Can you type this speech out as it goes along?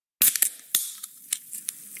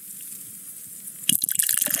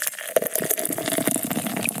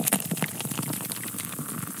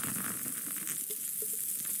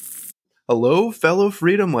Hello, fellow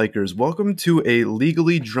freedom likers. Welcome to a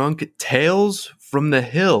Legally Drunk Tales from the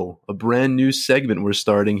Hill, a brand new segment we're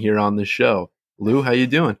starting here on the show. Lou, how you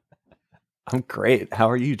doing? I'm great. How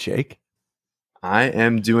are you, Jake? I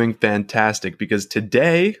am doing fantastic because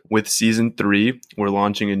today, with season 3, we're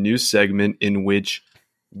launching a new segment in which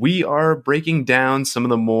we are breaking down some of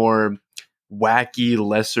the more wacky,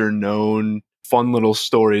 lesser known, fun little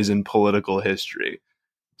stories in political history.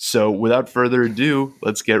 So without further ado,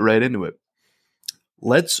 let's get right into it.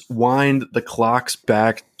 Let's wind the clocks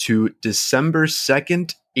back to December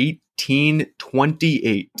 2nd,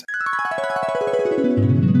 1828.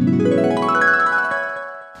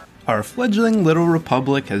 Our fledgling little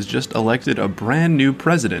republic has just elected a brand new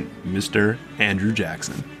president, Mr. Andrew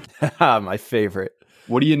Jackson. My favorite.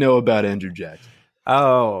 What do you know about Andrew Jackson?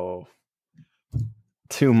 Oh,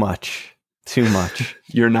 too much. Too much.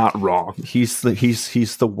 You're not wrong. He's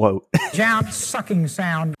the woat. Job sucking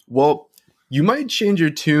sound. Well, you might change your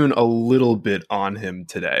tune a little bit on him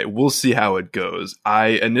today. We'll see how it goes. I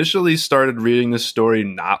initially started reading the story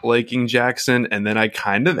not liking Jackson, and then I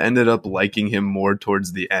kind of ended up liking him more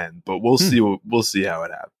towards the end. But we'll see. We'll see how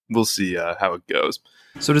it happens. We'll see how it goes.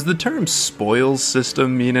 So, does the term spoils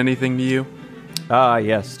system mean anything to you?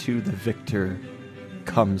 Yes. To the victor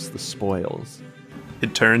comes the spoils.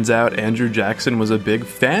 It turns out Andrew Jackson was a big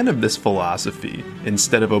fan of this philosophy.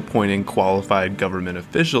 Instead of appointing qualified government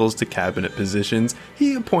officials to cabinet positions,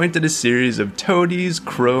 he appointed a series of toadies,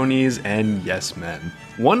 cronies, and yes-men.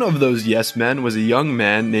 One of those yes-men was a young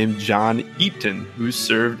man named John Eaton, who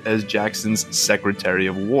served as Jackson's Secretary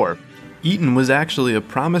of War. Eaton was actually a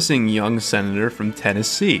promising young senator from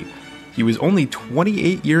Tennessee. He was only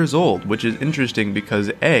 28 years old, which is interesting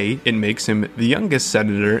because A, it makes him the youngest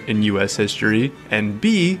senator in U.S. history, and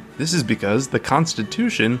B, this is because the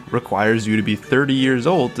Constitution requires you to be 30 years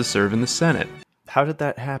old to serve in the Senate. How did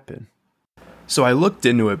that happen? So I looked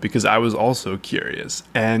into it because I was also curious,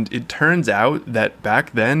 and it turns out that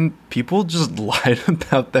back then, people just lied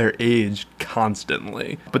about their age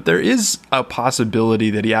constantly. But there is a possibility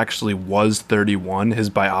that he actually was 31. His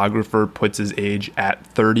biographer puts his age at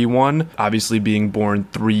 31, obviously being born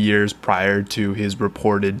 3 years prior to his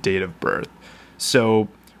reported date of birth. So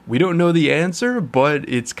we don't know the answer, but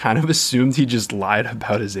it's kind of assumed he just lied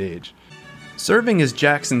about his age. Serving as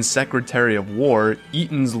Jackson's Secretary of War,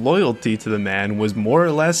 Eaton's loyalty to the man was more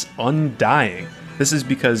or less undying. This is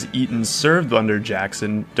because Eaton served under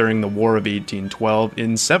Jackson during the War of 1812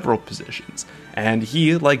 in several positions, and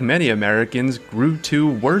he, like many Americans, grew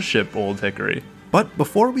to worship Old Hickory. But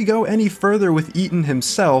before we go any further with Eaton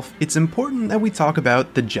himself, it's important that we talk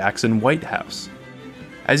about the Jackson White House.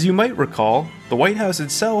 As you might recall, the White House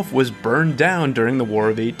itself was burned down during the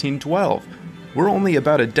War of 1812. We're only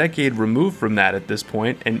about a decade removed from that at this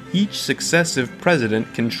point, and each successive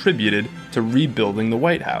president contributed to rebuilding the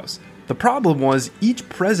White House. The problem was each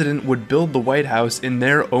president would build the White House in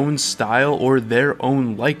their own style or their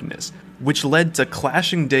own likeness, which led to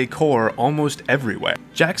clashing decor almost everywhere.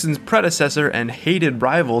 Jackson's predecessor and hated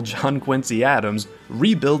rival John Quincy Adams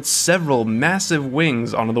rebuilt several massive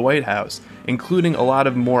wings onto the White House, including a lot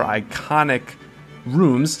of more iconic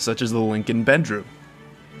rooms such as the Lincoln bedroom.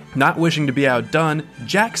 Not wishing to be outdone,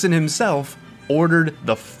 Jackson himself ordered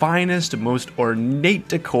the finest, most ornate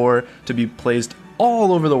decor to be placed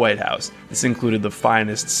all over the White House. This included the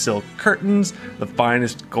finest silk curtains, the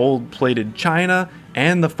finest gold-plated china,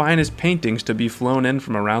 and the finest paintings to be flown in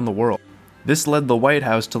from around the world. This led the White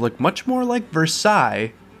House to look much more like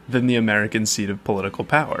Versailles than the American seat of political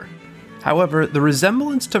power. However, the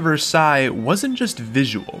resemblance to Versailles wasn't just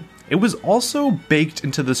visual. It was also baked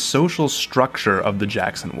into the social structure of the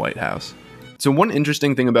Jackson White House. So one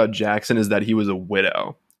interesting thing about Jackson is that he was a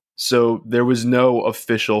widow. So there was no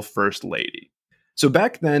official first lady. So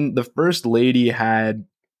back then, the first lady had,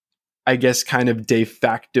 I guess, kind of de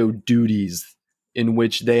facto duties in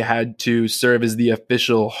which they had to serve as the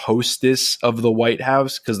official hostess of the White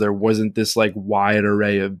House because there wasn't this like wide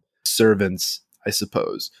array of servants, I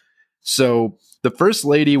suppose. So the first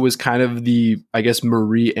lady was kind of the, I guess,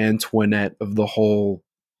 Marie Antoinette of the whole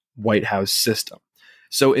White House system.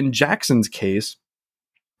 So in Jackson's case,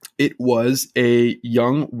 it was a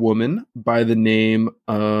young woman by the name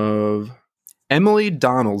of Emily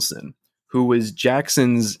Donaldson, who was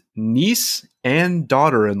Jackson's niece and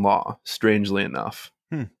daughter-in-law, strangely enough.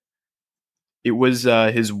 It was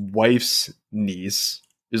his wife's niece,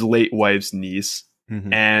 his late wife's niece,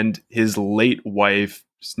 and his late wife's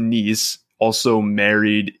niece also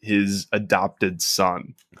married his adopted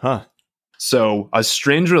son. So a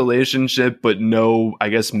strange relationship, but no, I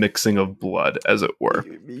guess, mixing of blood, as it were.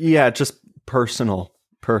 Yeah, just personal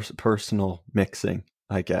mixing,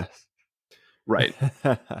 I guess. Right.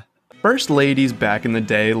 First ladies back in the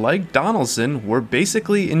day, like Donaldson, were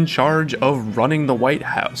basically in charge of running the White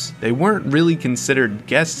House. They weren't really considered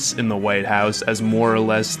guests in the White House as more or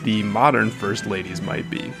less the modern first ladies might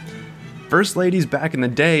be. First ladies back in the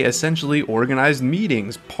day essentially organized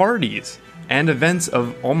meetings, parties, and events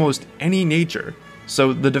of almost any nature.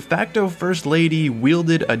 So the de facto first lady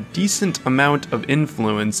wielded a decent amount of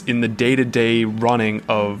influence in the day-to-day running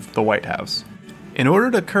of the White House. In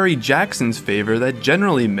order to curry Jackson's favor, that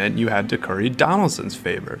generally meant you had to curry Donaldson's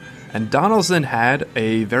favor. And Donaldson had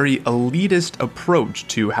a very elitist approach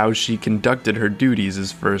to how she conducted her duties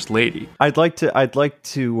as First Lady. I'd like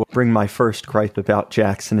to bring my first gripe about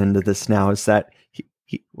Jackson into this now, is that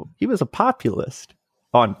he was a populist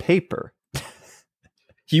on paper.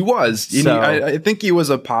 He was. So, I think he was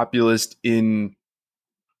a populist in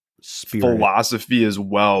spirit. philosophy as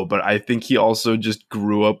well, but I think he also just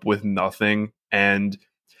grew up with nothing. And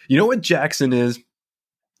you know what Jackson is?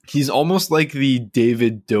 He's almost like the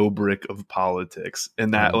David Dobrik of politics,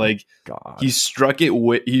 in that God. he struck it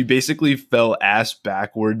he basically fell ass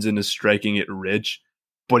backwards into striking it rich,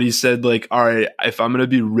 but he said like, all right, if I'm gonna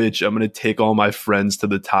be rich, I'm gonna take all my friends to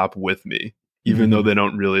the top with me, even though they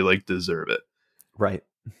don't really like deserve it. Right.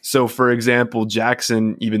 So, for example,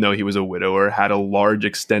 Jackson, even though he was a widower, had a large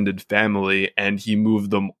extended family, and he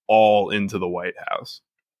moved them all into the White House.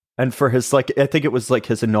 And for his, I think it was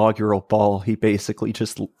his inaugural ball, he basically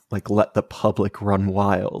just let the public run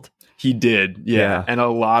wild. He did, yeah. And a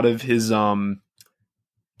lot of his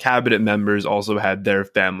cabinet members also had their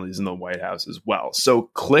families in the White House as well.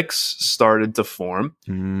 So cliques started to form,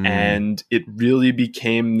 and it really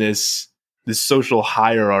became this social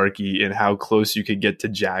hierarchy in how close you could get to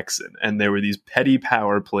Jackson. And there were these petty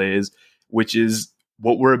power plays, which is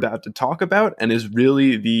what we're about to talk about, and is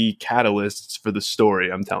really the catalysts for the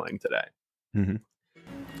story I'm telling today. Mm-hmm.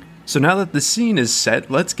 So now that the scene is set,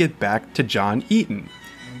 let's get back to John Eaton.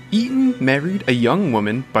 Eaton married a young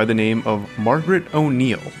woman by the name of Margaret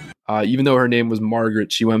O'Neill. Even though her name was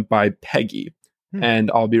Margaret, she went by Peggy,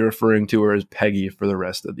 and I'll be referring to her as Peggy for the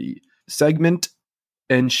rest of the segment.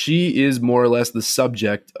 And she is more or less the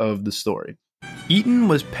subject of the story. Eaton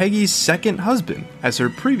was Peggy's second husband, as her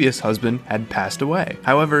previous husband had passed away.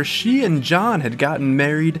 However, she and John had gotten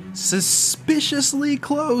married suspiciously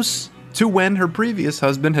close to when her previous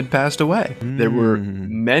husband had passed away. There were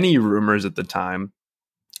many rumors at the time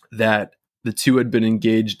that the two had been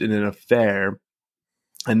engaged in an affair,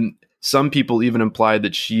 and some people even implied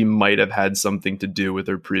that she might have had something to do with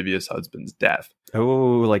her previous husband's death.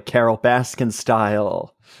 Oh, like Carol Baskin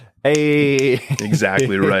style. Hey.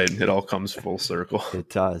 Exactly right. It all comes full circle. It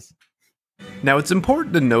does. Now, it's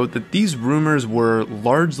important to note that these rumors were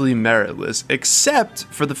largely meritless, except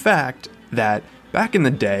for the fact that back in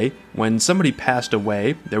the day, when somebody passed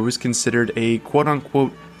away, there was considered a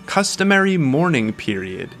quote-unquote customary mourning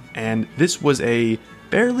period, and this was a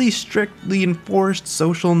fairly strictly enforced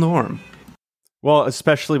social norm. Well,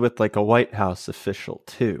 especially with a White House official,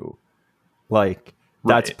 too.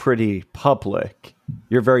 That's Right. pretty public.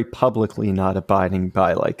 You're very publicly not abiding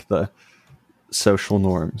by, the social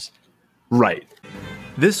norms. Right.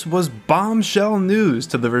 This was bombshell news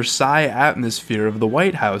to the Versailles atmosphere of the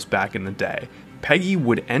White House back in the day. Peggy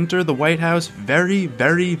would enter the White House very,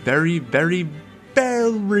 very, very, very,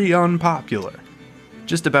 very unpopular.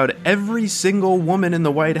 Just about every single woman in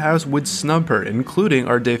the White House would snub her, including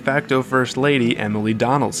our de facto First Lady, Emily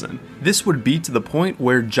Donaldson. This would be to the point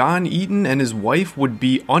where John Eaton and his wife would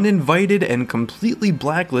be uninvited and completely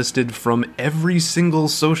blacklisted from every single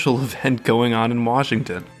social event going on in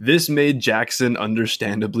Washington. This made Jackson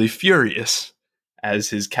understandably furious, as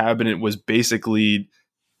his cabinet was basically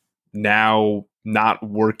now not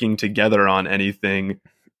working together on anything,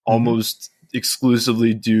 almost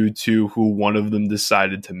exclusively due to who one of them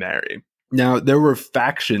decided to marry. Now, there were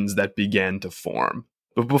factions that began to form.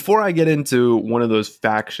 But before I get into one of those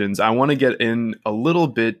factions, I want to get in a little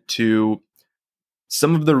bit to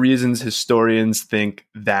some of the reasons historians think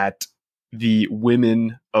that the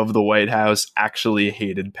women of the White House actually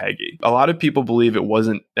hated Peggy. A lot of people believe it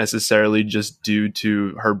wasn't necessarily just due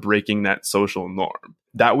to her breaking that social norm.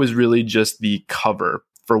 That was really just the cover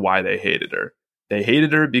for why they hated her. They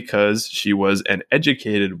hated her because she was an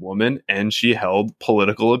educated woman and she held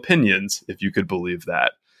political opinions, if you could believe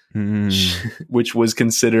that, which was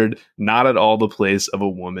considered not at all the place of a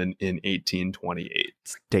woman in 1828.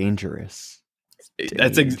 It's dangerous.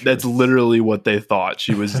 That's literally what they thought.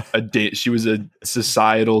 She was she was a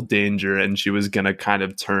societal danger, and she was going to kind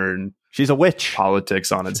of turn She's a witch.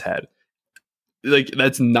 Politics on its head.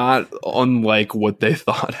 That's not unlike what they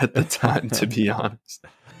thought at the time, to be honest.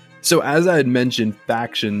 So as I had mentioned,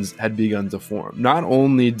 factions had begun to form. Not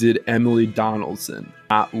only did Emily Donaldson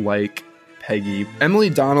not like Peggy, Emily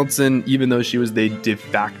Donaldson, even though she was the de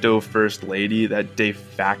facto first lady, that de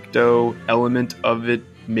facto element of it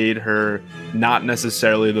made her not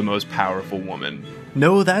necessarily the most powerful woman.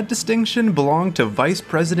 No, that distinction belonged to Vice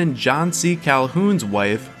President John C. Calhoun's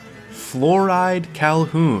wife, Fluoride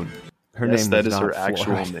Calhoun. Her Yes, name that was is not her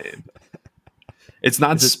actual Fluoride. name. It's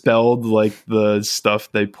not spelled like the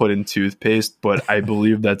stuff they put in toothpaste, but I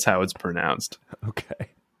believe that's how it's pronounced. Okay.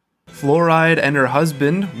 Fluoride and her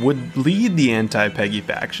husband would lead the anti-Peggy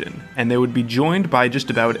faction, and they would be joined by just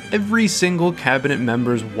about every single cabinet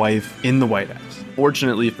member's wife in the White House.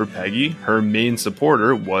 Fortunately for Peggy, her main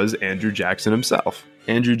supporter was Andrew Jackson himself.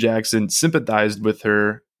 Andrew Jackson sympathized with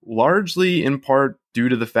her largely in part due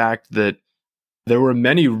to the fact that there were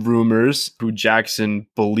many rumors who Jackson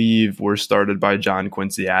believed were started by John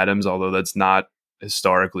Quincy Adams, although that's not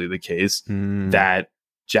historically the case, that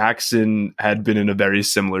Jackson had been in a very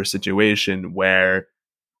similar situation where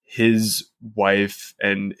his wife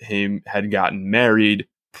and him had gotten married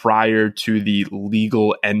prior to the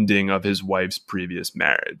legal ending of his wife's previous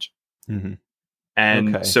marriage. Mm-hmm.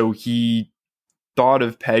 And so he thought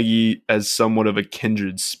of Peggy as somewhat of a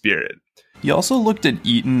kindred spirit. He also looked at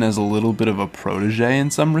Eaton as a little bit of a protege in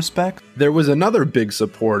some respect. There was another big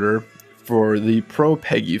supporter for the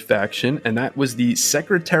pro-Peggy faction, and that was the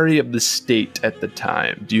Secretary of the State at the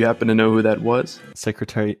time. Do you happen to know who that was?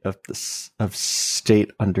 Secretary of State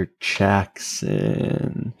under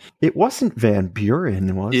Jackson. It wasn't Van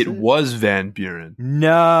Buren, was it? It was Van Buren.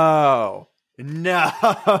 No,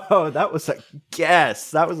 that was a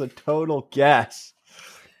guess. That was a total guess.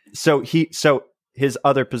 So his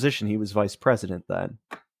other position, he was vice president then.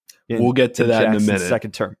 We'll get to that Jackson's in a minute.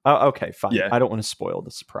 Second term. Oh, okay, fine. Yeah. I don't want to spoil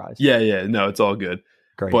the surprise. Yeah, no, it's all good.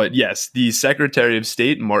 Great. But yes, the Secretary of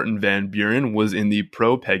State, Martin Van Buren, was in the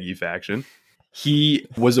pro-Peggy faction. He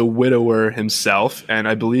was a widower himself, and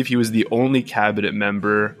I believe he was the only cabinet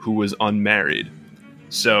member who was unmarried.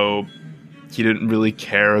 So he didn't really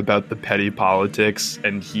care about the petty politics,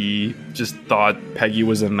 and he just thought Peggy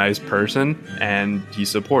was a nice person, and he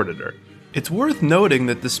supported her. It's worth noting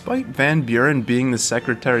that despite Van Buren being the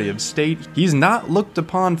Secretary of State, he's not looked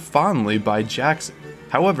upon fondly by Jackson.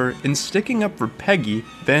 However, in sticking up for Peggy,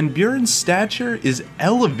 Van Buren's stature is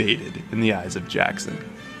elevated in the eyes of Jackson.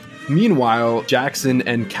 Meanwhile, Jackson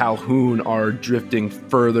and Calhoun are drifting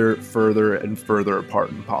further and further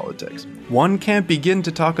apart in politics. One can't begin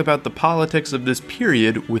to talk about the politics of this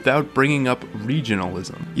period without bringing up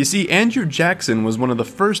regionalism. You see, Andrew Jackson was one of the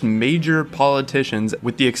first major politicians,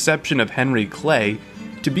 with the exception of Henry Clay,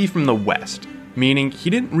 to be from the West, meaning he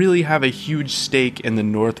didn't really have a huge stake in the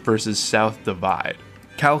North versus South divide.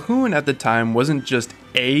 Calhoun at the time wasn't just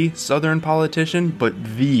a Southern politician, but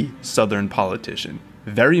the Southern politician,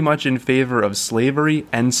 very much in favor of slavery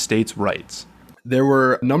and states' rights. There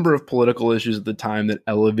were a number of political issues at the time that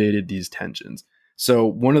elevated these tensions. So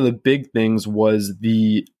one of the big things was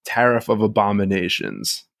the Tariff of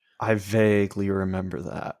Abominations. I vaguely remember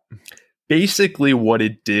that. Basically what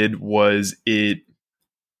it did was it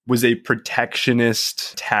was a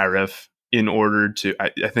protectionist tariff in order to,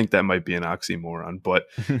 I think that might be an oxymoron, but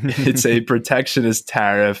it's a protectionist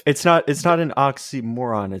tariff. It's not an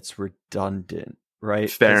oxymoron, it's redundant. Right?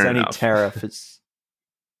 Fair enough.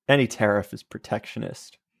 Any tariff is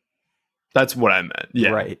protectionist. That's what I meant. Yeah.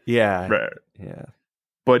 Right. Yeah. Right. Yeah.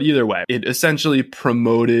 But either way, it essentially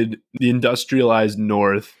promoted the industrialized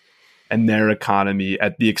North and their economy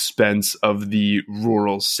at the expense of the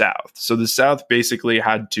rural South. So the South basically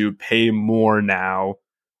had to pay more now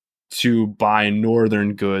to buy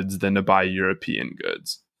Northern goods than to buy European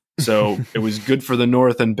goods. So it was good for the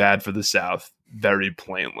North and bad for the South, very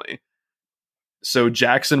plainly. So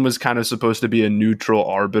Jackson was kind of supposed to be a neutral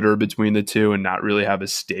arbiter between the two and not really have a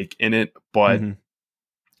stake in it. But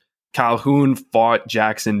Calhoun fought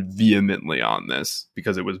Jackson vehemently on this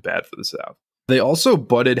because it was bad for the South. They also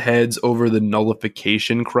butted heads over the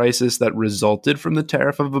nullification crisis that resulted from the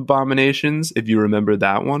Tariff of Abominations, if you remember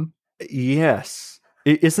that one. Yes.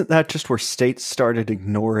 Isn't that just where states started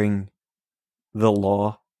ignoring the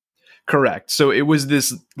law? Correct. So it was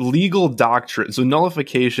this legal doctrine. So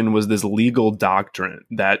nullification was this legal doctrine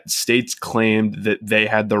that states claimed that they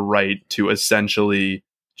had the right to essentially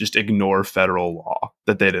just ignore federal law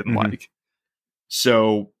that they didn't like.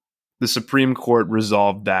 So the Supreme Court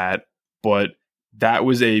resolved that, but that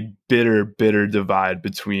was a bitter divide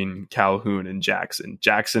between Calhoun and Jackson.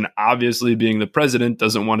 Jackson, obviously being the president,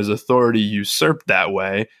 doesn't want his authority usurped that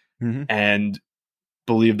way. And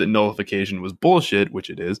believed that nullification was bullshit, which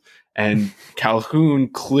it is. And Calhoun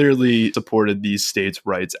clearly supported the states'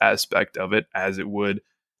 rights aspect of it, as it would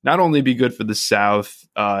not only be good for the South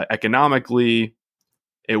economically,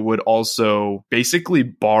 it would also basically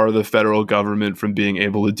bar the federal government from being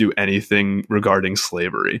able to do anything regarding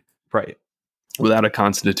slavery. Right. Without a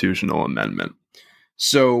constitutional amendment.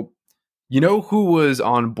 So, you know who was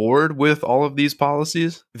on board with all of these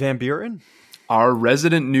policies? Van Buren? Our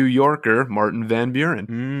resident New Yorker, Martin Van Buren.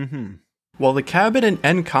 Mm-hmm. While the cabinet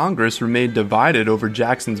and Congress remained divided over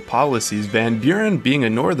Jackson's policies, Van Buren, being a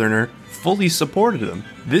Northerner, fully supported him.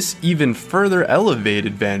 This even further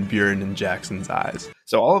elevated Van Buren in Jackson's eyes.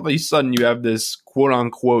 So all of a sudden you have this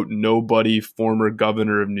quote-unquote nobody former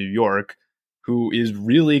governor of New York who is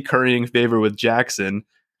really currying favor with Jackson,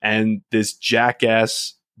 and this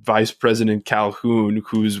jackass Vice President Calhoun,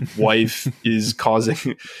 whose wife is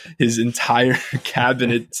causing his entire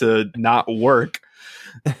cabinet to not work.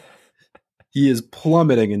 He is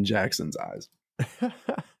plummeting in Jackson's eyes.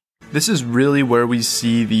 This is really where we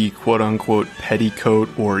see the quote-unquote petticoat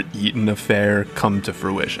or Eaton affair come to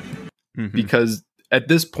fruition. Mm-hmm. Because at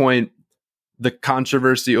this point, the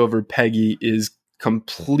controversy over Peggy is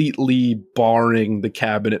completely barring the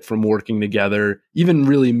cabinet from working together, even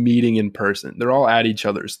really meeting in person. They're all at each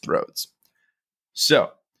other's throats.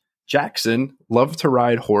 So, Jackson loved to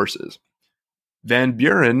ride horses. Van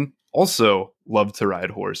Buren also loved to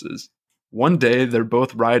ride horses. One day, they're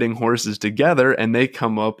both riding horses together, and they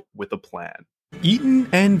come up with a plan. Eaton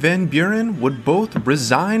and Van Buren would both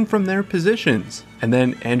resign from their positions, and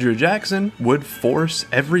then Andrew Jackson would force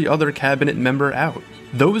every other cabinet member out.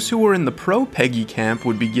 Those who were in the pro-Peggy camp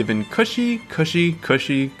would be given cushy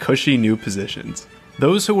new positions.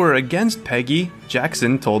 Those who were against Peggy,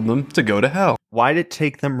 Jackson told them to go to hell. Why did it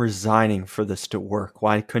take them resigning for this to work?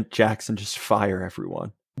 Why couldn't Jackson just fire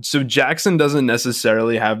everyone? So Jackson doesn't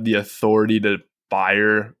necessarily have the authority to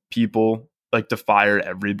fire people, like to fire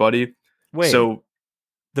everybody. Wait, so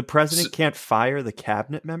the president can't fire the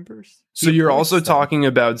cabinet members? So you're also talking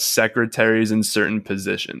about secretaries in certain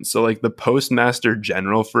positions. So like the postmaster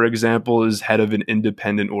general, for example, is head of an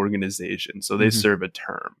independent organization. So they serve a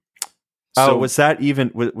term. So was that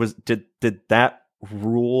even did that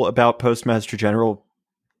rule about postmaster general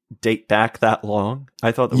date back that long?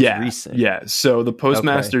 I thought that was recent. Yeah. So the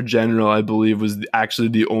postmaster general, I believe, was actually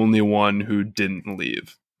the only one who didn't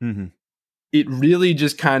leave. Mm-hmm. It really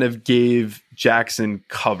just kind of gave Jackson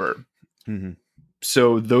cover. Mm-hmm.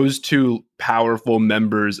 So those two powerful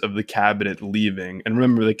members of the cabinet leaving, and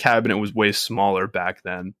remember the cabinet was way smaller back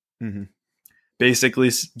then,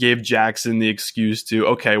 basically gave Jackson the excuse to,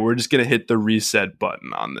 okay, we're just going to hit the reset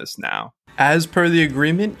button on this now. As per the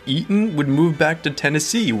agreement, Eaton would move back to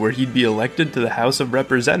Tennessee, where he'd be elected to the House of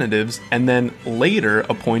Representatives and then later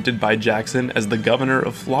appointed by Jackson as the governor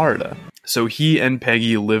of Florida. So he and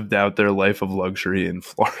Peggy lived out their life of luxury in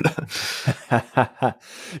Florida.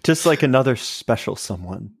 Just like another special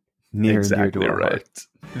someone near to our hearts.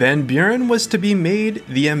 Van Buren was to be made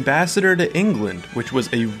the ambassador to England, which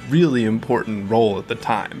was a really important role at the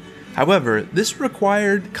time. However, this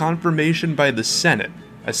required confirmation by the Senate,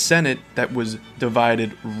 a Senate that was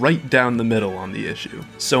divided right down the middle on the issue.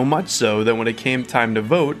 So much so that when it came time to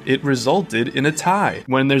vote, it resulted in a tie.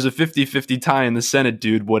 When there's a 50-50 tie in the Senate,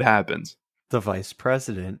 dude, what happens? The vice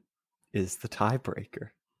president is the tiebreaker.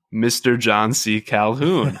 Mr. John C.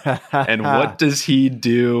 Calhoun. And what does he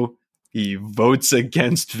do? He votes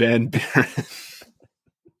against Van Buren.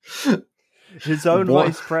 His own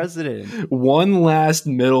vice president. One last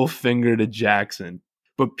middle finger to Jackson.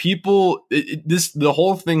 But people, the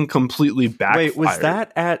whole thing completely backfired.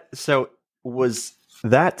 Wait, was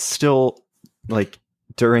that still like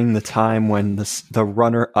during the time when the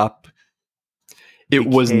runner-up it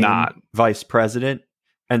was not vice president,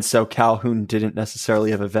 and so Calhoun didn't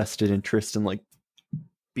necessarily have a vested interest in like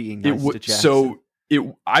being nice to Jackson?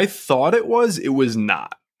 I thought it was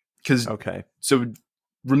not. So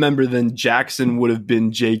remember then Jackson would have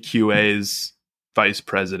been JQA's vice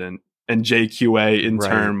president. And JQA in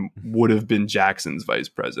turn would have been Jackson's vice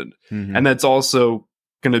president. Mm-hmm. And that's also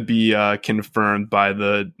going to be confirmed by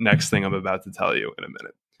the next thing I'm about to tell you in a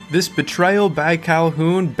minute. This betrayal by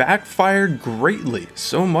Calhoun backfired greatly,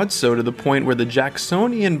 so much so to the point where the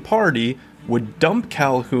Jacksonian Party would dump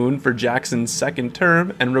Calhoun for Jackson's second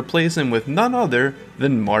term and replace him with none other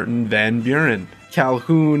than Martin Van Buren.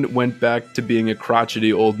 Calhoun went back to being a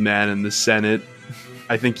crotchety old man in the Senate.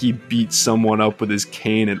 I think he beat someone up with his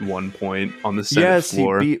cane at one point on the Senate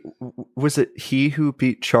floor. Was it he who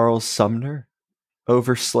beat Charles Sumner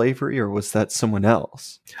over slavery, or was that someone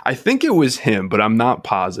else? I think it was him, but I'm not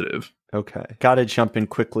positive. Okay. Gotta jump in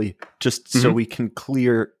quickly just so we can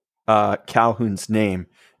clear Calhoun's name.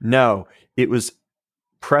 No, it was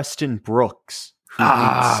Preston Brooks who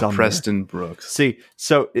leads Sumner. Preston Brooks. See,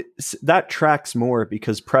 so that tracks more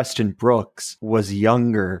because Preston Brooks was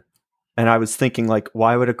younger. And I was thinking, like,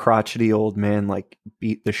 why would a crotchety old man, like,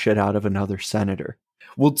 beat the shit out of another senator?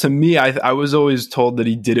 Well, to me, I was always told that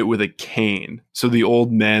he did it with a cane. So the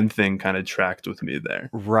old man thing kind of tracked with me there.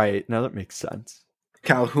 Right. Now that makes sense.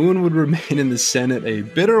 Calhoun would remain in the Senate a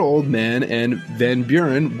bitter old man, and Van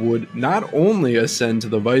Buren would not only ascend to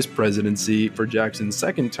the vice presidency for Jackson's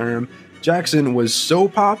second term, Jackson was so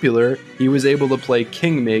popular, he was able to play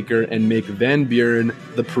kingmaker and make Van Buren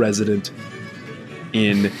the president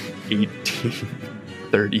in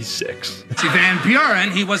 1836. To Van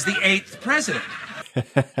Buren, he was the 8th president.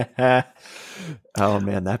 Oh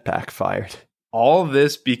man, that backfired. All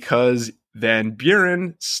this because Van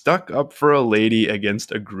Buren stuck up for a lady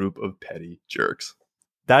against a group of petty jerks.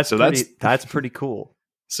 That's pretty cool.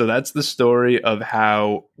 So that's the story of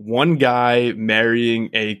how one guy marrying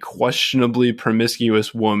a questionably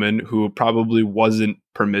promiscuous woman who probably wasn't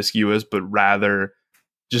promiscuous, but rather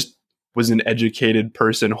just was an educated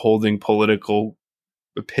person holding political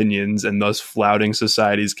opinions and thus flouting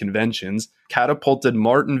society's conventions, catapulted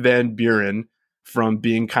Martin Van Buren from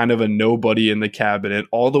being kind of a nobody in the cabinet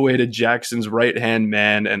all the way to Jackson's right-hand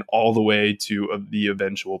man and all the way to the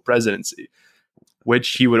eventual presidency, which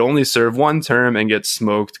he would only serve one term and get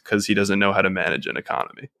smoked because he doesn't know how to manage an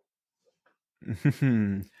economy.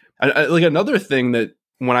 Like another thing that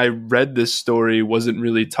when I read this story wasn't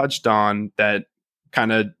really touched on that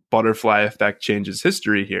kind of butterfly effect changes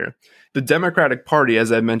history here. The Democratic Party,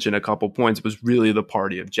 as I mentioned a couple points, was really the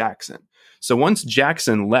party of Jackson. So once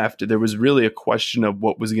Jackson left, there was really a question of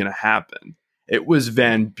what was going to happen. It was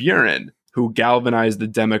Van Buren who galvanized the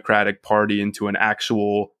Democratic Party into an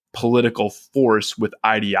actual political force with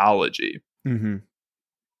ideology. Mm-hmm.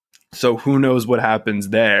 So who knows what happens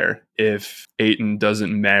there if Ayton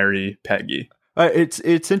doesn't marry Peggy?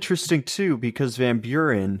 It's interesting, too, because Van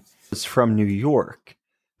Buren was from New York.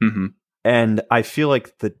 Mm-hmm. And I feel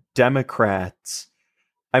like the Democrats,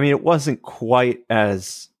 I mean, it wasn't quite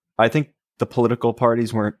as, I think the political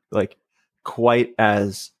parties weren't like quite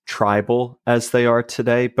as tribal as they are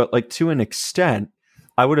today, but like to an extent,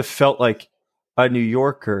 I would have felt like a New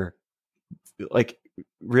Yorker, like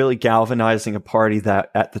really galvanizing a party that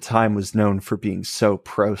at the time was known for being so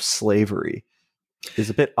pro-slavery is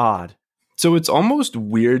a bit odd. So it's almost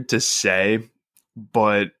weird to say,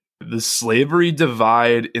 but the slavery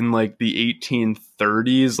divide in like the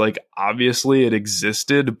 1830s, like obviously it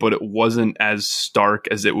existed, but it wasn't as stark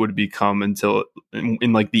as it would become until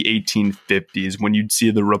in like the 1850s when you'd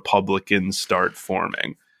see the Republicans start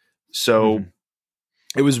forming. So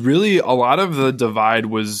it was really a lot of the divide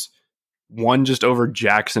was one just over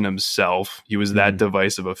Jackson himself. He was that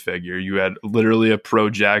divisive a figure. You had literally a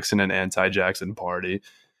pro-Jackson and anti-Jackson party.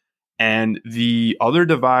 And the other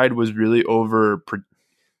divide was really over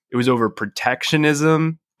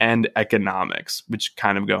protectionism and economics, which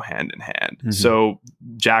kind of go hand in hand. Mm-hmm. So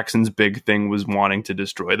Jackson's big thing was wanting to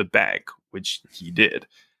destroy the bank, which he did.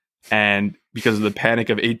 And because of the Panic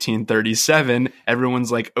of 1837,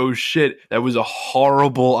 everyone's like, oh shit, that was a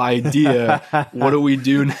horrible idea. What do we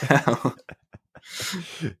do now?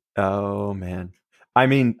 Oh man. I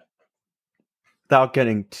mean, without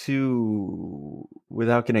getting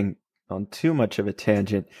on too much of a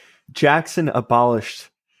tangent, Jackson abolished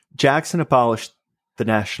the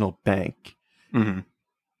National Bank. Mm-hmm.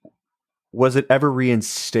 Was it ever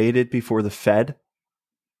reinstated before the Fed?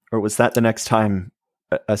 Or was that the next time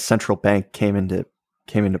a central bank came into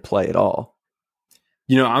play at all?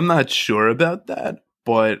 You know, I'm not sure about that,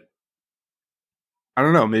 but I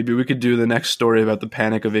don't know. Maybe we could do the next story about the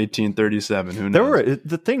Panic of 1837. Who knows?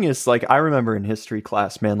 The thing is, like, I remember in history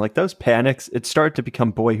class, man, like those panics, it started to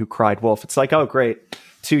become Boy Who Cried Wolf. It's like, oh, great.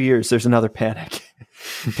 2 years, there's another panic.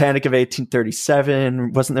 Panic of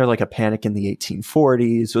 1837. Wasn't there like a panic in the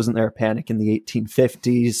 1840s? Wasn't there a panic in the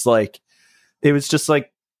 1850s? Like, it was just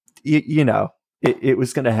like, you know, it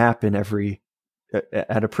was going to happen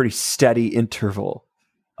at a pretty steady interval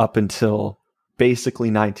up until basically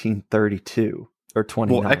 1932 or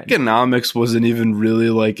 29. Well, economics wasn't even really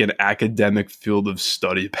like an academic field of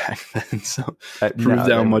study back then. So it proves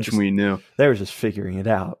how much we knew. They were just figuring it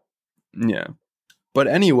out. Yeah. But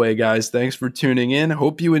anyway, guys, thanks for tuning in.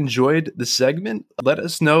 Hope you enjoyed the segment. Let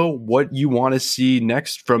us know what you want to see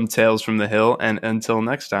next from Tales from the Hill. And until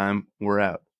next time, we're out.